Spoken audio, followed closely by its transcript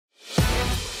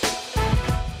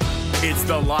It's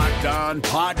the Locked On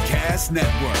Podcast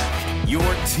Network, your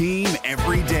team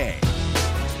every day.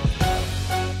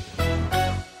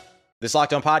 This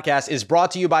Locked On Podcast is brought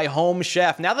to you by Home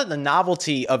Chef. Now that the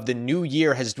novelty of the new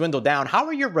year has dwindled down, how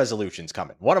are your resolutions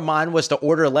coming? One of mine was to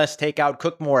order less takeout,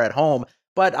 cook more at home,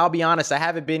 but I'll be honest, I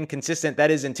haven't been consistent. That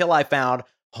is until I found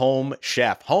Home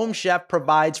Chef. Home Chef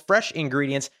provides fresh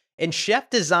ingredients and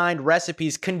chef-designed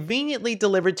recipes conveniently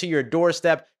delivered to your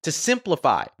doorstep to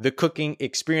simplify the cooking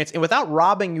experience and without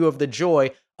robbing you of the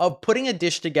joy of putting a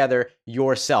dish together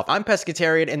yourself. I'm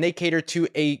pescatarian and they cater to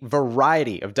a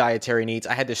variety of dietary needs.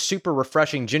 I had this super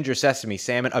refreshing ginger sesame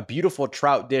salmon, a beautiful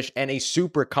trout dish, and a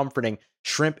super comforting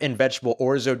shrimp and vegetable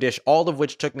orzo dish, all of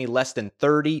which took me less than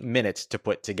 30 minutes to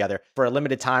put together. For a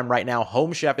limited time right now,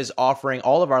 Home Chef is offering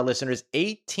all of our listeners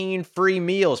 18 free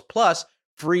meals plus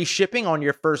free shipping on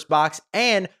your first box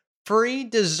and free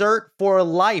dessert for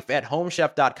life at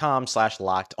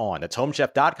homechef.com/lockedon. That's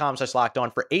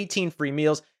homechef.com/lockedon for 18 free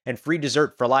meals and free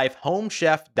dessert for life.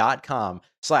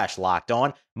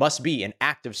 Homechef.com/lockedon. Must be an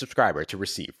active subscriber to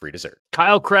receive free dessert.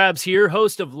 Kyle Krabs here,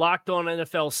 host of Locked On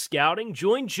NFL Scouting.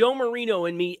 Join Joe Marino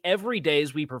and me every day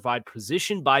as we provide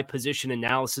position-by-position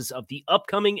analysis of the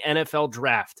upcoming NFL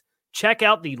Draft. Check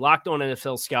out the Locked On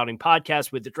NFL Scouting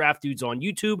podcast with the Draft Dudes on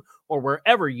YouTube or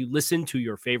wherever you listen to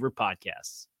your favorite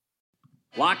podcasts.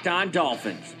 Locked On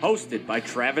Dolphins, hosted by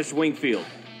Travis Wingfield,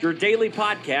 your daily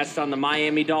podcast on the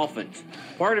Miami Dolphins,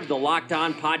 part of the Locked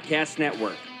On Podcast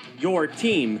Network, your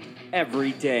team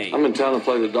every day. I'm in town to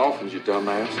play the Dolphins, you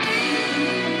dumbass.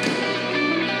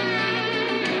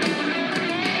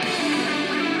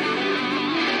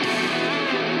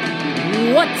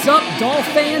 What's up, Dolph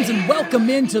fans, and welcome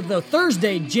into the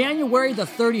Thursday, January the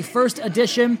 31st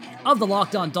edition of the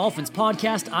Locked On Dolphins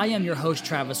podcast. I am your host,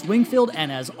 Travis Wingfield, and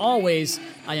as always,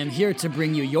 I am here to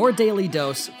bring you your daily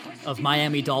dose of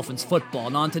Miami Dolphins football.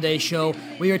 And on today's show,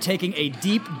 we are taking a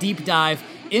deep dive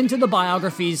into the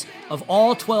biographies of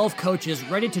all 12 coaches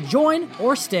ready to join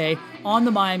or stay on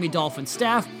the Miami Dolphins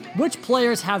staff. Which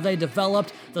players have they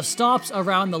developed, the stops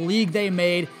around the league they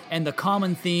made, and the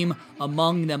common theme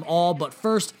among them all. But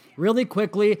first, really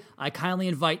quickly, I kindly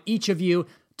invite each of you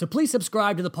to please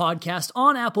subscribe to the podcast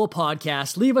on Apple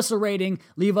Podcasts. Leave us a rating,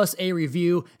 leave us a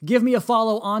review, give me a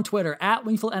follow on Twitter at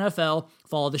Wingfield NFL,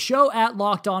 follow the show at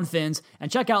Locked On Fins,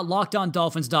 and check out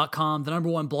LockedOnDolphins.com, the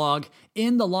 #1 blog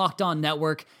in the Locked On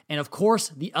Network, and of course,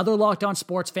 the other Locked On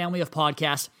Sports family of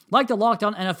podcasts, like the Locked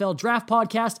On NFL Draft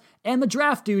Podcast and the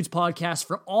Draft Dudes Podcast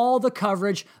for all the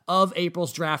coverage of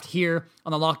April's draft here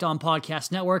on the Locked On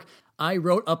Podcast Network. I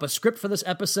wrote up a script for this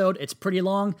episode. It's pretty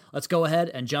long. Let's go ahead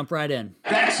and jump right in.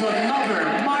 That's another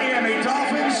Miami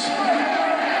Dolphins.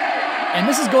 And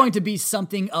this is going to be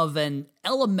something of an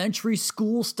elementary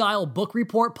school style book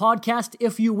report podcast,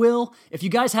 if you will. If you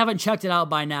guys haven't checked it out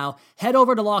by now, head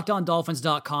over to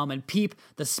LockedOnDolphins.com and peep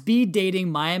the speed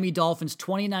dating Miami Dolphins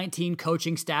 2019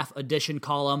 coaching staff edition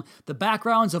column. The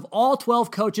backgrounds of all 12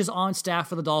 coaches on staff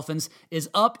for the Dolphins is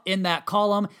up in that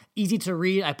column. Easy to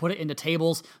read. I put it into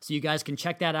tables so you guys can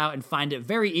check that out and find it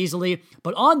very easily.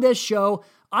 But on this show,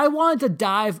 I wanted to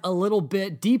dive a little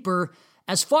bit deeper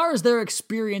as far as their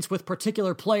experience with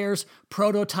particular players,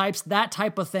 prototypes, that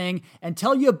type of thing, and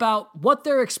tell you about what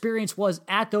their experience was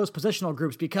at those positional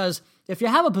groups. Because if you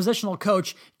have a positional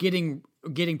coach getting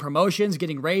promotions,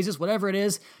 getting raises, whatever it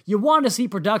is, you want to see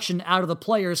production out of the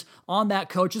players on that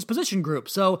coach's position group.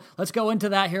 So let's go into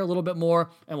that here a little bit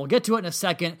more, and we'll get to it in a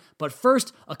second. But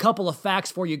first, a couple of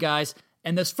facts for you guys.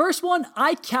 And this first one,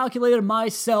 I calculated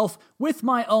myself with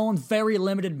my own very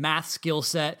limited math skill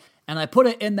set, and I put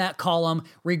it in that column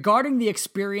regarding the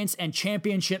experience and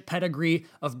championship pedigree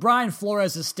of Brian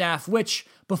Flores' staff, which,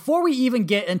 before we even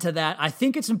get into that, I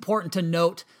think it's important to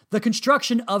note the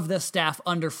construction of this staff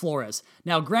under Flores.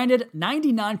 Now, granted,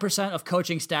 99% of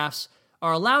coaching staffs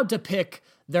are allowed to pick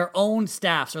their own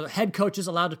staffs, or the head coaches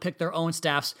allowed to pick their own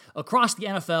staffs across the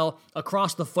NFL,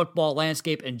 across the football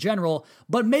landscape in general,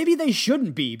 but maybe they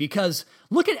shouldn't be, because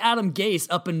look at Adam Gase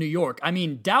up in New York. I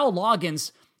mean, Dow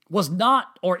Loggins was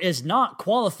not or is not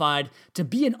qualified to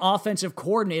be an offensive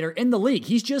coordinator in the league.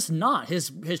 He's just not.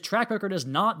 His track record is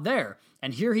not there.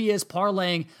 And here he is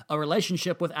parlaying a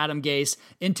relationship with Adam Gase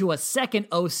into a second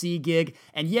OC gig.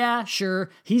 And yeah, sure,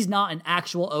 he's not an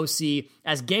actual OC,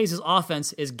 as Gase's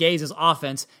offense is Gase's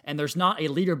offense, and there's not a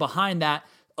leader behind that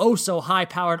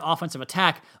high-powered offensive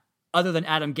attack other than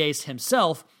Adam Gase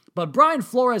himself. But Brian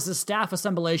Flores' staff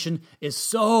assemblation is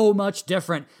so much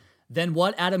different than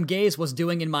what Adam Gase was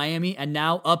doing in Miami and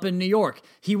now up in New York.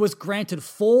 He was granted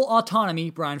full autonomy,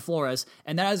 Brian Flores,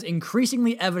 and that is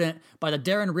increasingly evident by the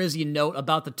Darren Rizzi note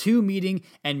about the two meeting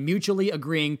and mutually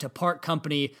agreeing to part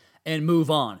company and move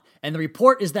on. And the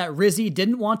report is that Rizzi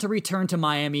didn't want to return to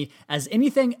Miami as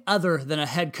anything other than a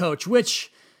head coach,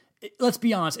 which, let's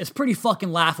be honest, it's pretty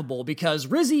fucking laughable because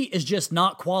Rizzi is just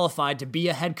not qualified to be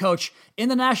a head coach in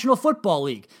the National Football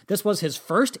League. This was his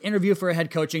first interview for a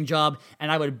head coaching job,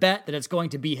 and I would bet that it's going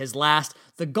to be his last.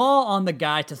 The gall on the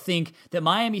guy to think that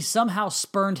Miami somehow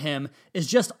spurned him is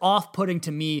just off-putting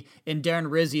to me in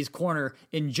Darren Rizzi's corner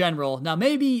in general. Now,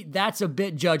 maybe that's a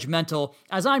bit judgmental,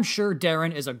 as I'm sure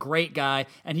Darren is a great guy,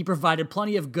 and he provided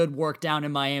plenty of good work down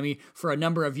in Miami for a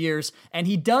number of years, and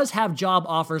he does have job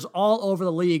offers all over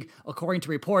the league, according to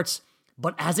reports,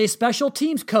 but as a special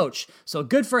teams coach. So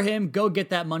good for him. Go get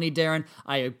that money, Darren.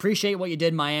 I appreciate what you did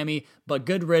in Miami, but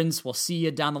good riddance. We'll see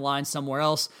you down the line somewhere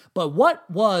else. But what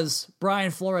was Brian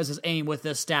Flores' aim with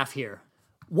this staff here?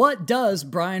 What does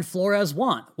Brian Flores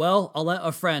want? Well, I'll let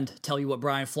a friend tell you what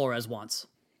Brian Flores wants.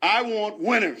 I want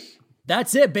winners.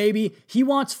 That's it, baby. He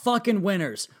wants fucking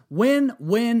winners. Win,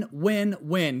 win, win,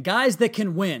 win. Guys that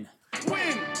can win.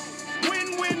 Win.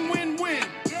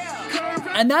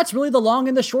 And that's really the long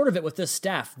and the short of it with this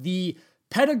staff. The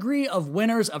pedigree of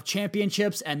winners of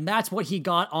championships, and that's what he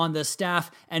got on this staff.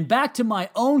 And back to my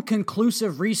own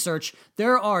conclusive research,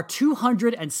 there are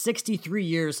 263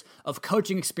 years of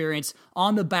coaching experience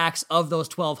on the backs of those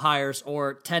 12 hires,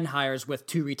 or 10 hires with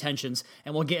 2 retentions.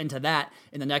 And we'll get into that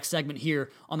in the next segment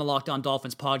here on the Locked On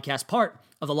Dolphins podcast, part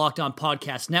of the Locked On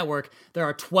Podcast Network. There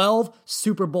are 12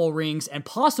 Super Bowl rings and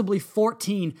possibly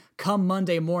 14 come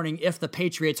Monday morning if the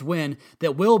Patriots win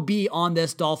that will be on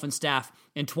this Dolphin staff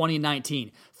in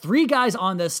 2019. 3 guys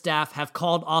on this staff have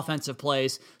called offensive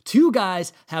plays. 2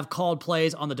 guys have called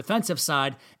plays on the defensive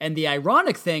side. And the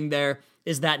ironic thing there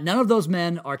is that none of those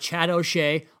men are Chad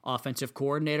O'Shea, offensive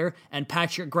coordinator, and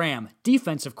Patrick Graham,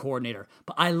 defensive coordinator.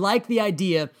 But I like the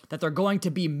idea that they're going to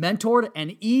be mentored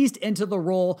and eased into the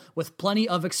role with plenty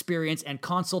of experience and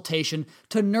consultation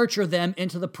to nurture them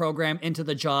into the program, into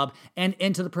the job, and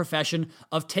into the profession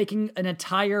of taking an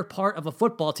entire part of a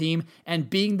football team and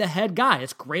being the head guy.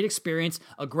 It's great experience,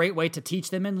 a great way to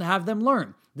teach them and have them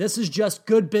learn. This is just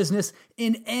good business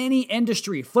in any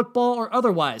industry, football or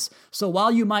otherwise. So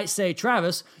while you might say,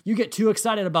 Travis, you get too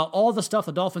excited about all the stuff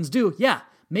the Dolphins do, yeah,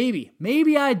 maybe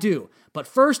I do. But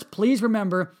first, please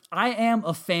remember, I am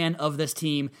a fan of this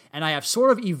team, and I have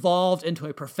sort of evolved into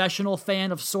a professional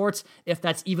fan of sorts, if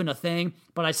that's even a thing,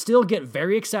 but I still get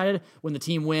very excited when the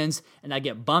team wins, and I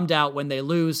get bummed out when they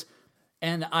lose.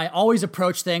 And I always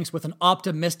approach things with an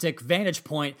optimistic vantage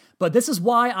point, but this is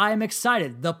why I am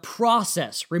excited. The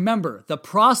process. Remember, the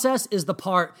process is the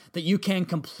part that you can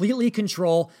completely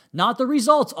control. Not the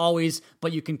results always,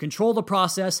 but you can control the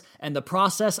process, and the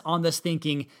process on this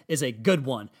thinking is a good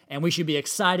one, and we should be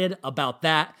excited about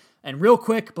that. And real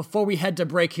quick, before we head to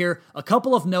break here, a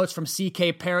couple of notes from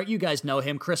CK Parrott. You guys know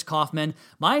him, Chris Kaufman.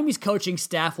 Miami's coaching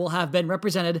staff will have been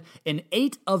represented in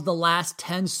 8 of the last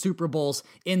 10 Super Bowls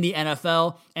in the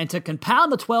NFL. And to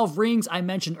compound the 12 rings I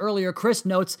mentioned earlier, Chris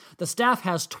notes the staff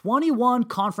has 21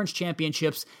 conference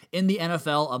championships in the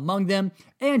NFL among them.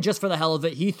 And just for the hell of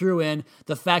it, he threw in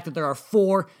the fact that there are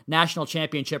 4 national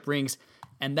championship rings.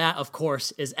 And that, of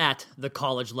course, is at the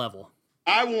college level.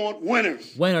 I want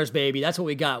winners. Winners, baby. That's what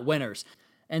we got, winners.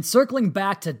 And circling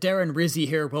back to Darren Rizzi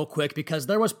here real quick, because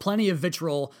there was plenty of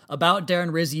vitriol about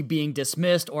Darren Rizzi being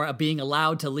dismissed or being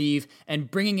allowed to leave and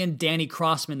bringing in Danny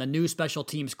Crossman, the new special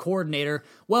teams coordinator.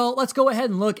 Well, let's go ahead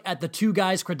and look at the 2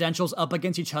 guys' credentials up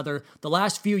against each other the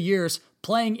last few years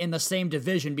playing in the same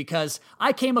division, because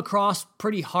I came across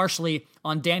pretty harshly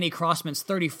on Danny Crossman's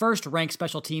 31st ranked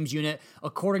special teams unit,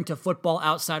 according to Football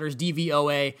Outsiders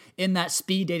DVOA, in that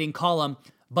speed dating column.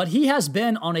 But he has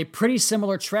been on a pretty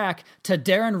similar track to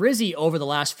Darren Rizzi over the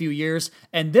last few years,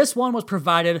 and this one was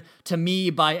provided to me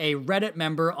by a Reddit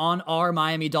member on our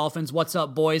Miami Dolphins What's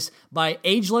Up Boys by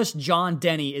Ageless John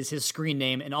Denny is his screen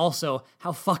name, and also,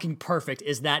 how fucking perfect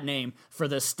is that name for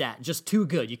this stat? Just too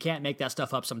good. You can't make that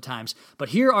stuff up sometimes. But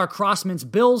here are Crossman's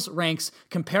Bills ranks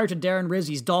compared to Darren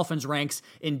Rizzi's Dolphins ranks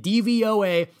in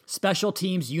DVOA Special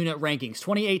Teams Unit Rankings.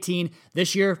 2018,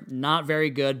 this year, not very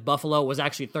good. Buffalo was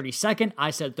actually 32nd. I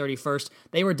said 31st.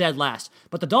 They were dead last.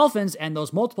 But the Dolphins and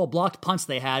those multiple blocked punts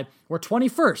they had were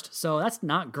 21st, so that's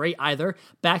not great either.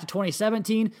 Back to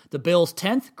 2017, the Bills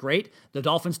 10th, great. The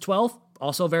Dolphins 12th,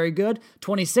 also very good.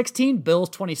 2016, Bills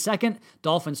 22nd,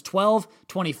 Dolphins 12.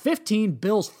 2015,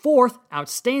 Bills 4th,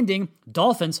 outstanding.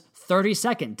 Dolphins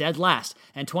 32nd, dead last.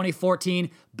 And 2014,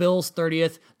 Bills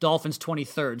 30th, Dolphins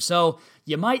 23rd. So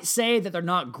you might say that they're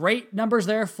not great numbers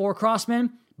there for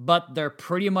Crossman, but they're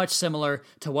pretty much similar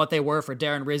to what they were for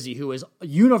Darren Rizzi, who is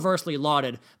universally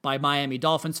lauded by Miami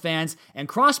Dolphins fans. And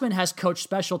Crossman has coached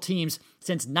special teams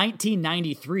since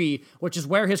 1993, which is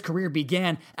where his career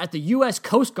began at the U.S.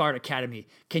 Coast Guard Academy.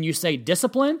 Can you say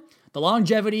discipline? The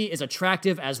longevity is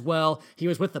attractive as well. He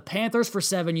was with the Panthers for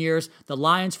 7 years, the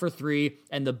Lions for 3,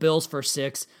 and the Bills for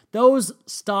 6. Those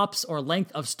stops or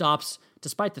length of stops,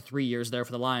 despite the 3 years there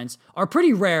for the Lions, are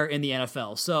pretty rare in the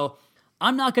NFL. So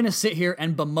I'm not going to sit here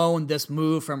and bemoan this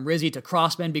move from Rizzi to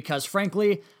Crossman because,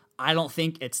 frankly, I don't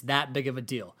think it's that big of a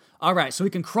deal. All right, so we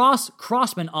can cross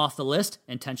Crossman off the list,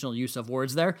 intentional use of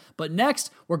words there. But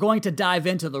next, we're going to dive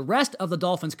into the rest of the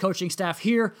Dolphins coaching staff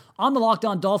here on the Locked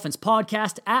On Dolphins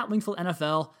podcast at Wingfield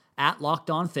NFL at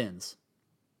Locked On Fins.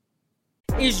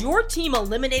 Is your team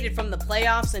eliminated from the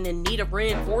playoffs and in need of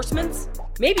reinforcements?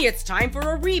 Maybe it's time for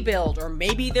a rebuild, or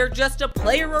maybe they're just a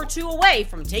player or two away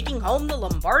from taking home the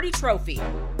Lombardi Trophy.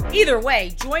 Either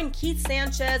way, join Keith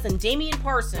Sanchez and Damian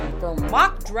Parson for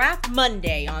Mock Draft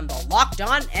Monday on the Locked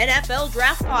On NFL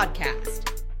Draft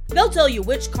Podcast. They'll tell you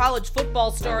which college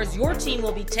football stars your team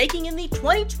will be taking in the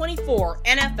 2024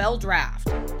 NFL Draft.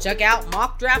 Check out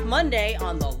Mock Draft Monday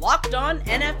on the Locked On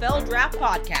NFL Draft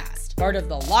Podcast, part of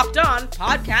the Locked On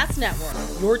Podcast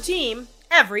Network, your team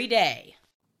every day.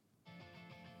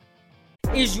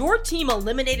 Is your team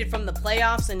eliminated from the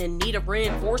playoffs and in need of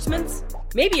reinforcements?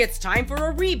 Maybe it's time for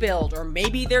a rebuild, or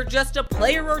maybe they're just a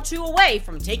player or two away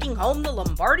from taking home the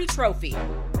Lombardi Trophy.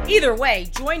 Either way,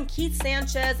 join Keith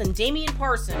Sanchez and Damian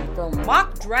Parson for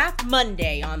Mock Draft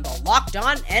Monday on the Locked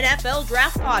On NFL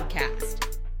Draft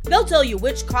Podcast. They'll tell you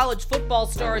which college football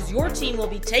stars your team will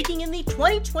be taking in the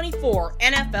 2024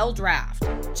 NFL Draft.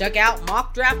 Check out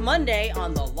Mock Draft Monday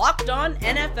on the Locked On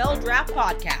NFL Draft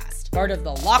Podcast, part of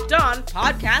the Locked On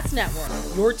Podcast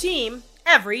Network, your team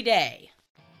every day.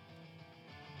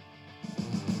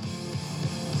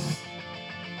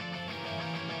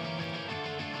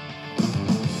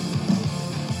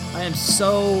 I am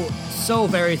so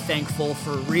very thankful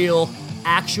for real,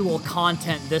 actual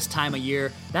content this time of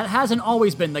year. That hasn't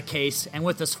always been the case, and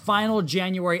with this final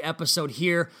January episode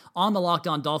here on the Locked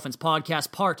On Dolphins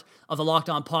podcast, part of the Locked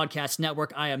On Podcast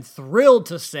Network, I am thrilled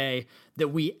to say that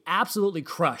we absolutely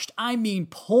crushed, I mean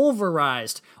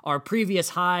pulverized, our previous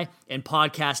high in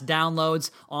podcast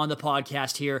downloads on the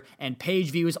podcast here and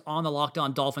page views on the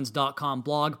LockedOnDolphins.com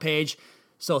blog page.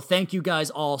 So thank you guys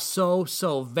all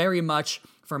so very much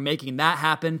for making that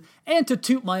happen. And to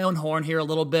toot my own horn here a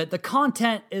little bit, the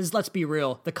content is, let's be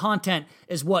real, the content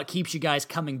is what keeps you guys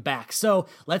coming back. So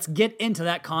let's get into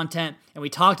that content. And we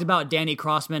talked about Danny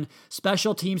Crossman,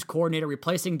 special teams coordinator,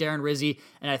 replacing Darren Rizzi.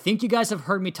 And I think you guys have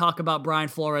heard me talk about Brian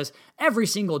Flores every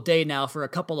single day now for a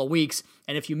couple of weeks.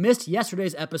 And if you missed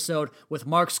yesterday's episode with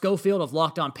Mark Schofield of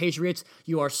Locked On Patriots,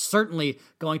 you are certainly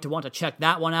going to want to check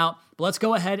that one out. But let's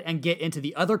go ahead and get into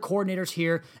the other coordinators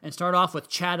here and start off with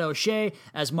Chad O'Shea.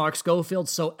 As Mark Schofield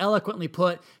so eloquently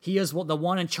put, he is the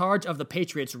one in charge of the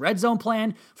Patriots red zone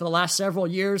plan for the last several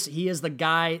years. He is the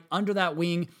guy under that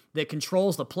wing that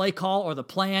controls the play call or the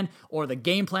plan or the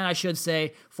game plan, I should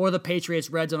say, for the Patriots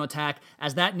red zone attack,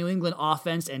 as that New England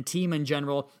offense and team in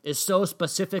general is so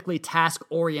specifically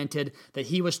task-oriented that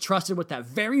he was trusted with that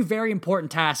very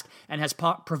important task and has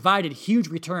provided huge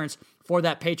returns for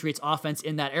that Patriots offense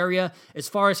in that area. As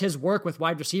far as his work with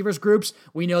wide receivers groups,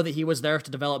 we know that he was there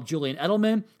to develop Julian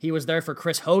Edelman. He was there for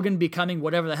Chris Hogan becoming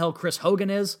whatever the hell Chris Hogan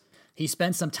is. He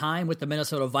spent some time with the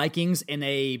Minnesota Vikings in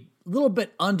a little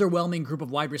bit underwhelming group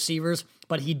of wide receivers,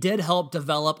 but he did help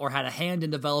develop or had a hand in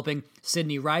developing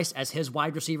Sidney Rice as his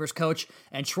wide receivers coach,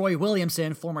 and Troy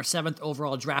Williamson, former 7th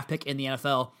overall draft pick in the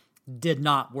NFL, did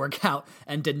not work out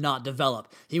and did not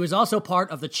develop. He was also part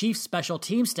of the Chiefs special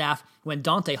team staff when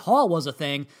Dante Hall was a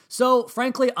thing. So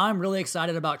frankly, I'm really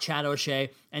excited about Chad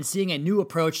O'Shea and seeing a new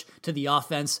approach to the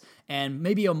offense and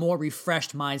maybe a more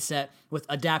refreshed mindset with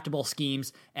adaptable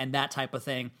schemes and that type of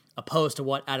thing, opposed to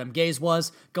what Adam Gase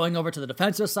was. Going over to the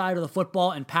defensive side of the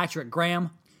football and Patrick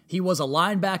Graham. He was a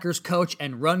linebackers coach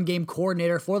and run game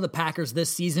coordinator for the Packers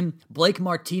this season. Blake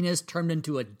Martinez turned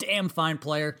into a damn fine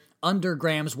player under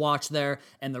Graham's watch there,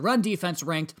 and the run defense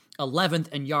ranked 11th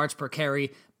in yards per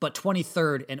carry, but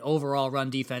 23rd in overall run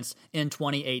defense in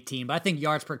 2018. But I think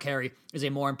yards per carry is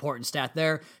a more important stat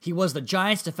there. He was the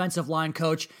Giants defensive line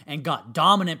coach and got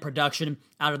dominant production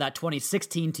out of that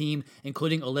 2016 team,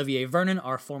 including Olivier Vernon,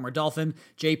 our former Dolphin,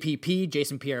 JPP,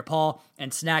 Jason Pierre-Paul,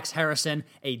 and Snacks Harrison,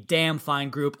 a damn fine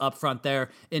group up front there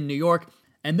in New York.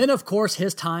 And then, of course,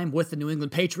 his time with the New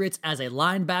England Patriots as a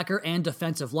linebacker and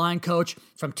defensive line coach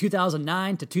from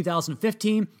 2009 to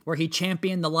 2015, where he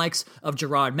championed the likes of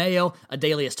Gerard Mayo,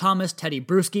 Adalius Thomas, Teddy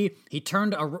Bruschi. He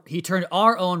turned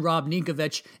our own Rob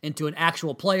Ninkovich into an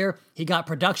actual player. He got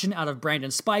production out of Brandon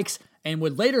Spikes and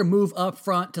would later move up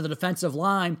front to the defensive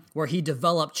line, where he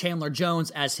developed Chandler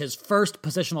Jones as his first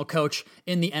positional coach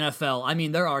in the NFL. I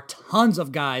mean, there are tons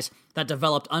of guys that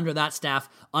developed under that staff,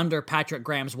 under Patrick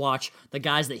Graham's watch, the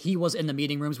guys that he was in the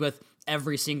meeting rooms with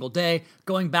every single day.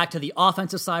 Going back to the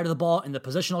offensive side of the ball and the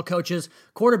positional coaches,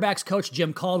 quarterbacks coach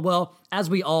Jim Caldwell, as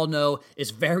we all know,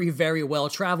 is very, very well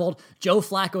traveled. Joe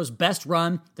Flacco's best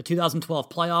run, the 2012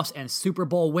 playoffs and Super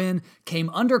Bowl win, came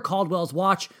under Caldwell's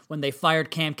watch when they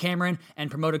fired Cam Cameron and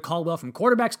promoted Caldwell from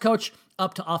quarterbacks coach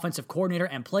up to offensive coordinator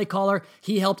and play caller.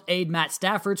 He helped aid Matt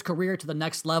Stafford's career to the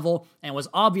next level and was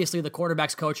obviously the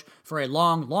quarterbacks coach for a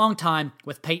long, long time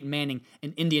with Peyton Manning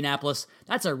in Indianapolis.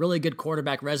 That's a really good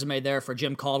quarterback resume there for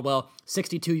Jim Caldwell.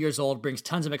 62 years old, brings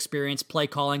tons of experience, play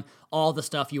calling, all the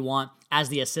stuff you want as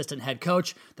the assistant head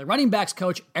coach. The running backs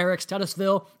coach, Eric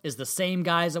Studesville, is the same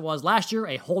guy as it was last year,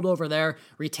 a holdover there.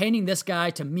 Retaining this guy,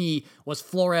 to me, was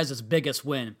Flores' biggest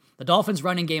win. The Dolphins'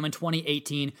 running game in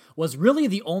 2018 was really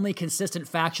the only consistent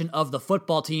faction of the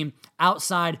football team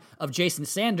outside of Jason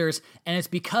Sanders, and it's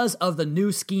because of the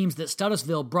new schemes that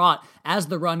Studesville brought as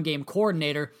the run game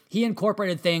coordinator. He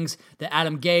incorporated things that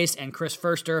Adam Gase and Chris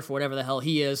Furster, for whatever the hell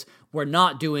he is, were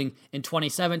not doing in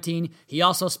 2017. He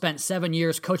also spent 7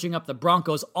 years coaching up the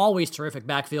Broncos' always terrific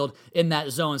backfield in that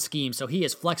zone scheme. So he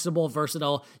is flexible,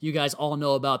 versatile. You guys all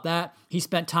know about that. He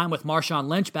spent time with Marshawn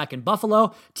Lynch back in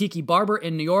Buffalo, Tiki Barber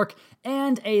in New York,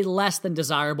 and a less than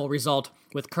desirable result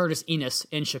with Curtis Enis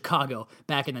in Chicago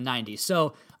back in the 90s.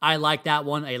 So I like that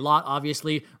one a lot,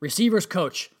 obviously. Receivers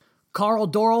coach Carl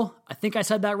Dorrell, I think I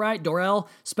said that right, Dorrell,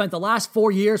 spent the last 4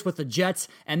 years with the Jets,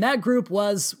 and that group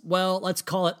was, well, let's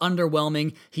call it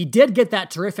underwhelming. He did get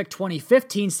that terrific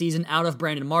 2015 season out of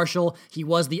Brandon Marshall. He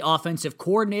was the offensive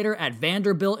coordinator at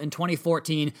Vanderbilt in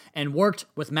 2014 and worked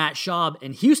with Matt Schaub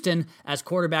in Houston as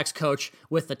quarterbacks coach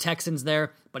with the Texans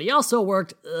there, but he also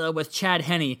worked with Chad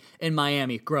Henne in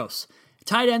Miami. Gross.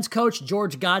 Tight ends coach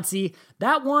George Godsey,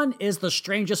 that one is the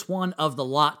strangest one of the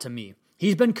lot to me.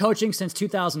 He's been coaching since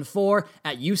 2004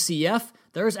 at UCF.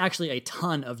 There's actually a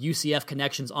ton of UCF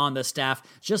connections on this staff.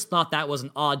 Just thought that was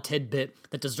an odd tidbit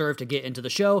that deserved to get into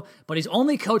the show. But he's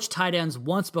only coached tight ends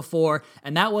once before,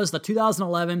 and that was the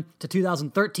 2011 to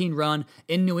 2013 run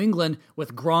in New England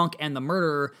with Gronk and the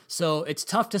Murderer. So it's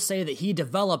tough to say that he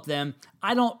developed them.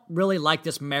 I don't really like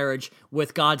this marriage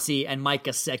with Godsey and Mike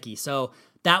Gesicki. So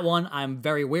that one I'm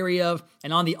very wary of.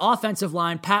 And on the offensive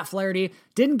line, Pat Flaherty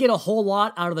didn't get a whole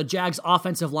lot out of the Jags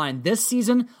offensive line this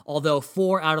season, although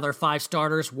 4 out of their 5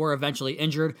 starters were eventually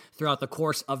injured throughout the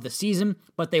course of the season.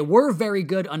 But they were very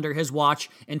good under his watch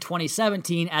in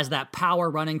 2017 as that power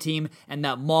running team and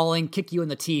that mauling, kick you in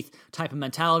the teeth type of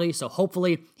mentality. So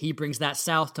hopefully he brings that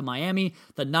south to Miami.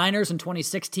 The Niners in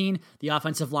 2016, the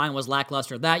offensive line was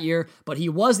lackluster that year, but he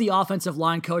was the offensive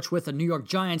line coach with the New York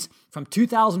Giants from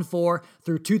 2004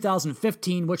 through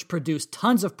 2015, which produced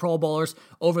tons of Pro Bowlers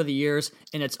over the years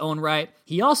in its own right.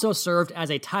 He also served as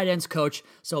a tight ends coach,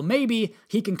 so maybe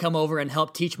he can come over and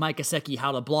help teach Mike Gesicki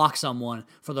how to block someone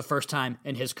for the first time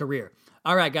in his career.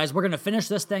 All right, guys, we're going to finish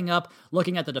this thing up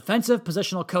looking at the defensive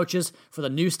positional coaches for the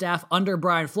new staff under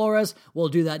Brian Flores. We'll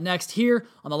do that next here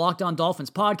on the Locked On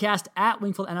Dolphins podcast at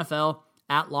Wingfield NFL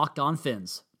at Locked On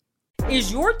Fins.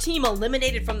 Is your team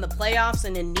eliminated from the playoffs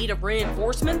and in need of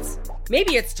reinforcements?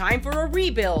 Maybe it's time for a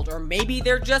rebuild, or maybe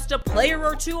they're just a player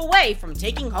or two away from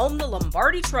taking home the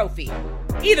Lombardi Trophy.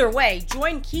 Either way,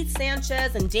 join Keith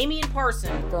Sanchez and Damian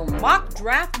Parson for Mock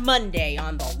Draft Monday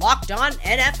on the Locked On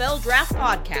NFL Draft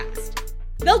Podcast.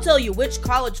 They'll tell you which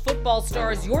college football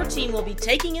stars your team will be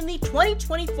taking in the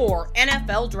 2024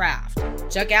 NFL Draft.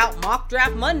 Check out Mock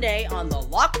Draft Monday on the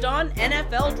Locked On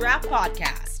NFL Draft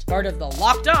Podcast, part of the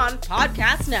Locked On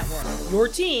Podcast Network, your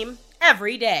team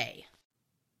every day.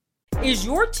 Is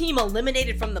your team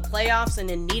eliminated from the playoffs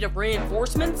and in need of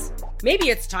reinforcements? Maybe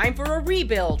it's time for a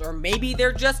rebuild, or maybe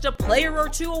they're just a player or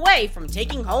two away from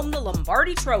taking home the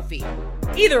Lombardi Trophy.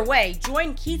 Either way,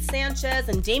 join Keith Sanchez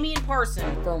and Damian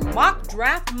Parson for Mock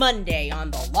Draft Monday on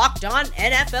the Locked On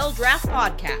NFL Draft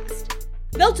Podcast.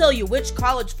 They'll tell you which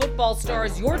college football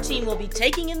stars your team will be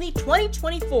taking in the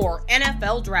 2024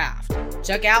 NFL Draft.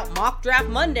 Check out Mock Draft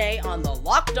Monday on the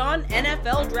Locked On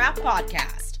NFL Draft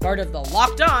Podcast, part of the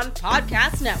Locked On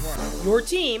Podcast Network, your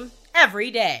team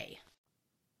every day.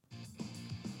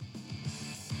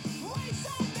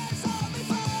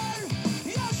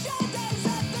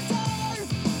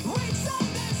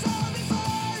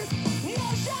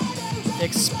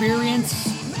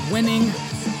 experience, winning,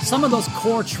 some of those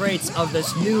core traits of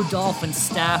this new Dolphins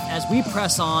staff as we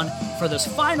press on for this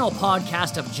final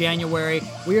podcast of January.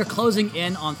 We are closing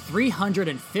in on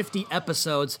 350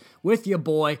 episodes with your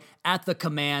boy at the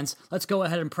commands. Let's go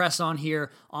ahead and press on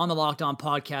here on the Locked On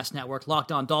Podcast Network,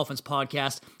 Locked On Dolphins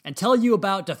podcast, and tell you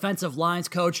about defensive lines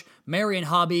coach Marion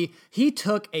Hobby. He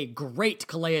took a great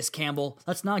Calais Campbell.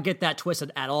 Let's not get that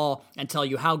twisted at all and tell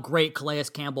you how great Calais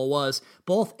Campbell was,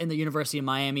 both in the University of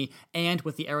Miami and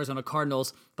with the Arizona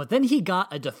Cardinals. But then he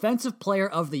got a Defensive Player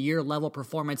of the Year level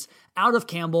performance out of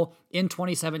Campbell in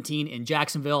 2017 in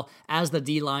Jacksonville as the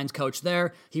D-lines coach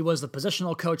there. He was the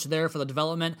positional coach there for the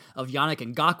development of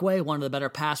Yannick Ngakoue, one of the better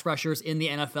pass rushers in the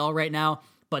NFL right now.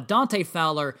 But Dante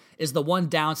Fowler is the one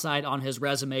downside on his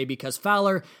resume because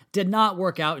Fowler did not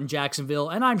work out in Jacksonville,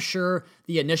 and I'm sure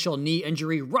the initial knee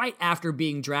injury right after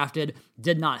being drafted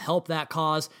did not help that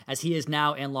cause, as he is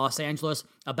now in Los Angeles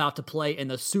about to play in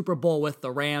the Super Bowl with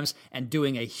the Rams and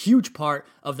doing a huge part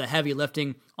of the heavy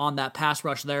lifting on that pass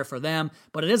rush there for them.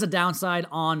 But it is a downside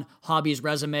on Hobby's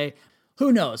resume.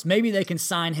 Who knows? Maybe they can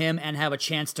sign him and have a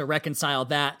chance to reconcile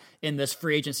that in this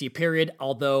free agency period.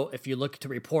 Although, if you look to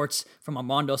reports from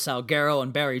Armando Salguero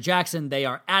and Barry Jackson, they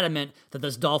are adamant that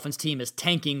this Dolphins team is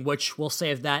tanking, which we'll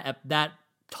save that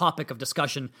topic of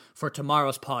discussion for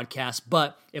tomorrow's podcast.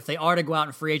 But if they are to go out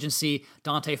in free agency,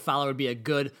 Dante Fowler would be a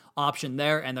good option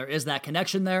there, and there is that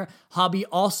connection there. Hobby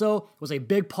also was a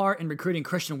big part in recruiting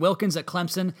Christian Wilkins at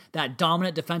Clemson, that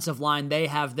dominant defensive line they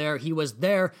have there. He was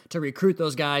there to recruit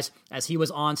those guys as he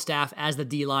was on staff as the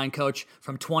D-line coach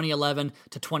from 2011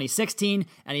 to 2016,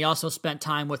 and he also spent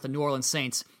time with the New Orleans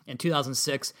Saints in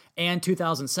 2006 and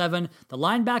 2007. The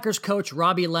linebackers coach,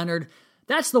 Robbie Leonard,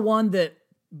 that's the one that,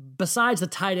 besides the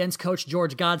tight ends coach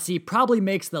George Godsey, probably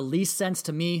makes the least sense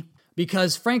to me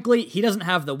because, frankly, he doesn't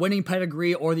have the winning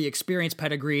pedigree or the experience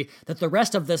pedigree that the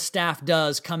rest of this staff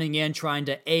does coming in trying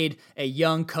to aid a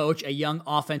young coach, a young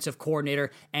offensive coordinator,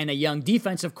 and a young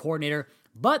defensive coordinator.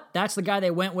 But that's the guy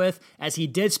they went with, as he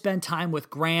did spend time with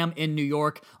Graham in New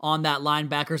York on that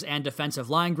linebackers and defensive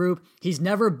line group. He's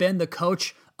never been the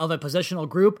coach of a positional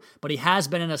group, but he has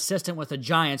been an assistant with the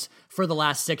Giants for the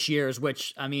last 6 years,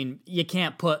 which, I mean, you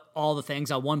can't put all the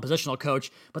things on one positional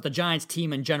coach, but the Giants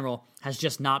team in general has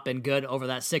just not been good over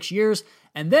that 6 years.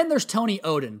 And then there's Tony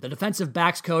Oden, the defensive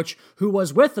backs coach who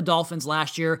was with the Dolphins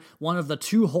last year, one of the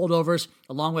two holdovers,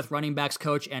 along with running backs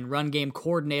coach and run game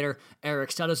coordinator Eric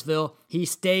Studesville. He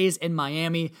stays in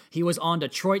Miami. He was on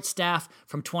Detroit's staff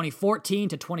from 2014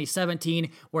 to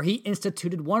 2017, where he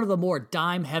instituted one of the more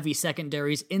dime-heavy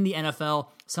secondaries in the NFL,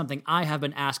 something I have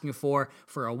been asking for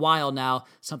a while now,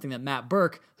 something that Matt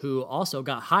Burke, who also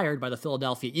got hired by the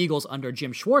Philadelphia Eagles under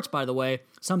Jim Schwartz, by the way,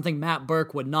 something Matt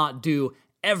Burke would not do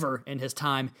ever in his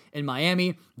time in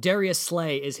Miami. Darius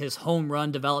Slay is his home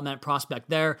run development prospect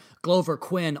there. Glover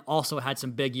Quinn also had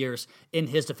some big years in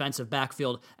his defensive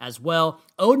backfield as well.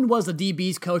 Oden was the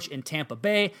DB's coach in Tampa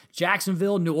Bay,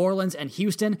 Jacksonville, New Orleans, and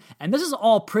Houston, and this is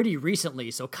all pretty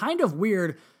recently, so kind of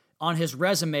weird on his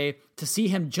resume to see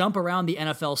him jump around the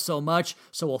NFL so much.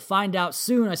 So we'll find out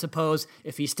soon, I suppose,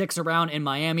 if he sticks around in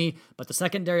Miami. But the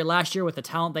secondary last year with the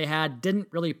talent they had didn't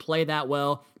really play that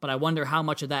well. But I wonder how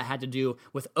much of that had to do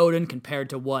with Oden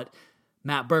compared to what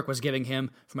Matt Burke was giving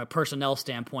him from a personnel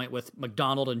standpoint, with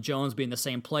McDonald and Jones being the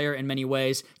same player in many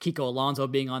ways, Kiko Alonso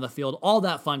being on the field, all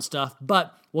that fun stuff.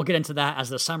 But we'll get into that as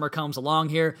the summer comes along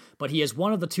here. But he is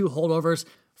one of the two holdovers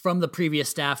from the previous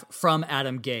staff from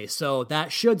Adam Gase. So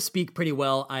that should speak pretty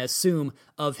well, I assume,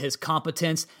 of his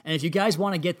competence. And if you guys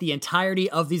want to get the entirety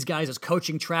of these guys'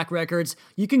 coaching track records,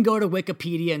 you can go to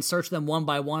Wikipedia and search them one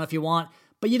by one if you want.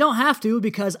 But you don't have to,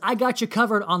 because I got you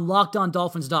covered on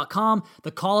LockedOnDolphins.com.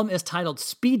 The column is titled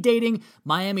Speed Dating,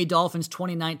 Miami Dolphins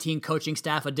 2019 Coaching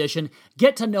Staff Edition.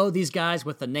 Get to know these guys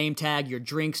with the name tag, your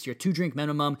drinks, your 2-drink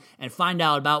minimum, and find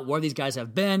out about where these guys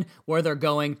have been, where they're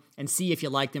going, and see if you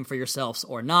like them for yourselves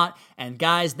or not. And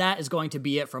guys, that is going to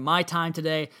be it for my time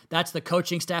today. That's the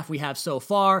coaching staff we have so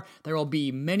far. There will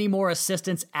be many more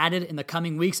assistants added in the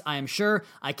coming weeks, I am sure.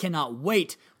 I cannot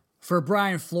wait for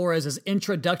Brian Flores'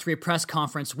 introductory press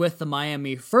conference with the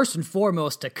Miami, first and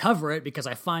foremost to cover it because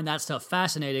I find that stuff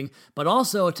fascinating, but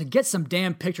also to get some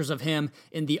damn pictures of him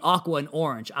in the aqua and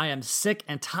orange. I am sick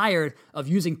and tired of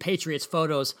using Patriots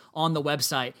photos on the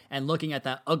website and looking at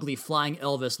that ugly Flying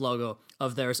Elvis logo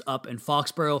of theirs up in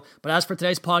Foxborough. But as for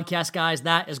today's podcast, guys,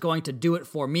 that is going to do it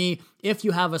for me. If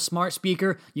you have a smart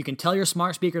speaker, you can tell your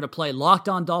smart speaker to play Locked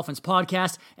On Dolphins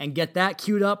podcast and get that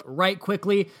queued up right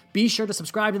quickly. Be sure to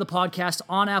subscribe to the podcast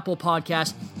on Apple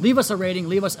Podcasts. Leave us a rating,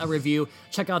 leave us a review.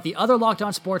 Check out the other Locked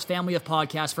On Sports family of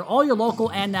podcasts for all your local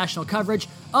and national coverage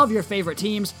of your favorite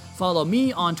teams. Follow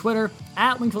me on Twitter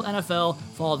at Wingfield NFL.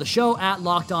 Follow the show at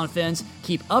Locked On Fins.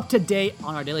 Keep up to date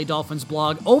on our Daily Dolphins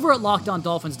blog over at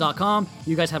LockedOnDolphins.com.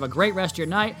 You guys have a great rest of your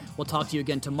night. We'll talk to you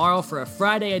again tomorrow for a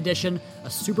Friday edition, a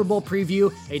Super Bowl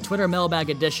preview, a Twitter mailbag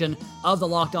edition of the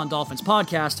Locked On Dolphins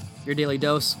podcast, your daily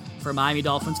dose for Miami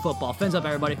Dolphins football. Fins up,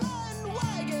 everybody.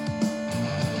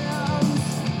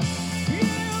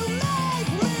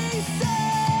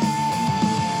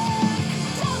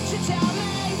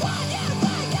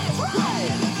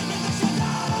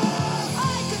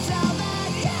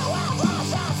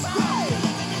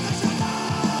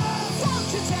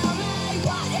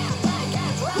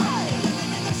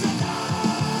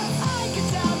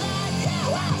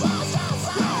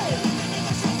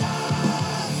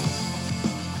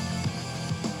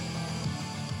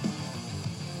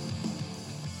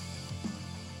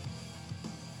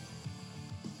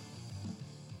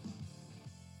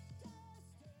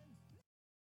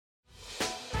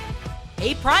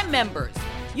 Hey, Prime members,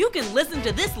 you can listen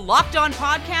to this Locked On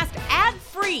podcast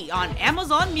ad-free on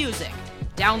Amazon Music.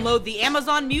 Download the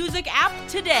Amazon Music app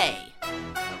today.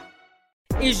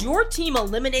 Is your team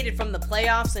eliminated from the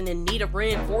playoffs and in need of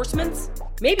reinforcements?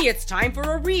 Maybe it's time for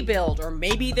a rebuild, or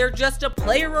maybe they're just a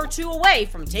player or two away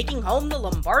from taking home the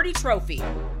Lombardi Trophy.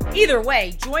 Either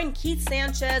way, join Keith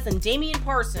Sanchez and Damian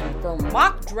Parson for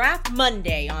Mock Draft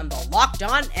Monday on the Locked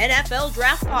On NFL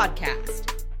Draft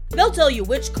Podcast. They'll tell you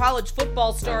which college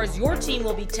football stars your team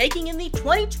will be taking in the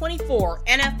 2024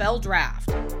 NFL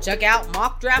Draft. Check out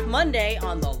Mock Draft Monday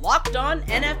on the Locked On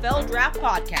NFL Draft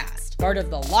Podcast, part of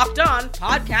the Locked On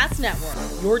Podcast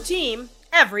Network, your team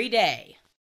every day.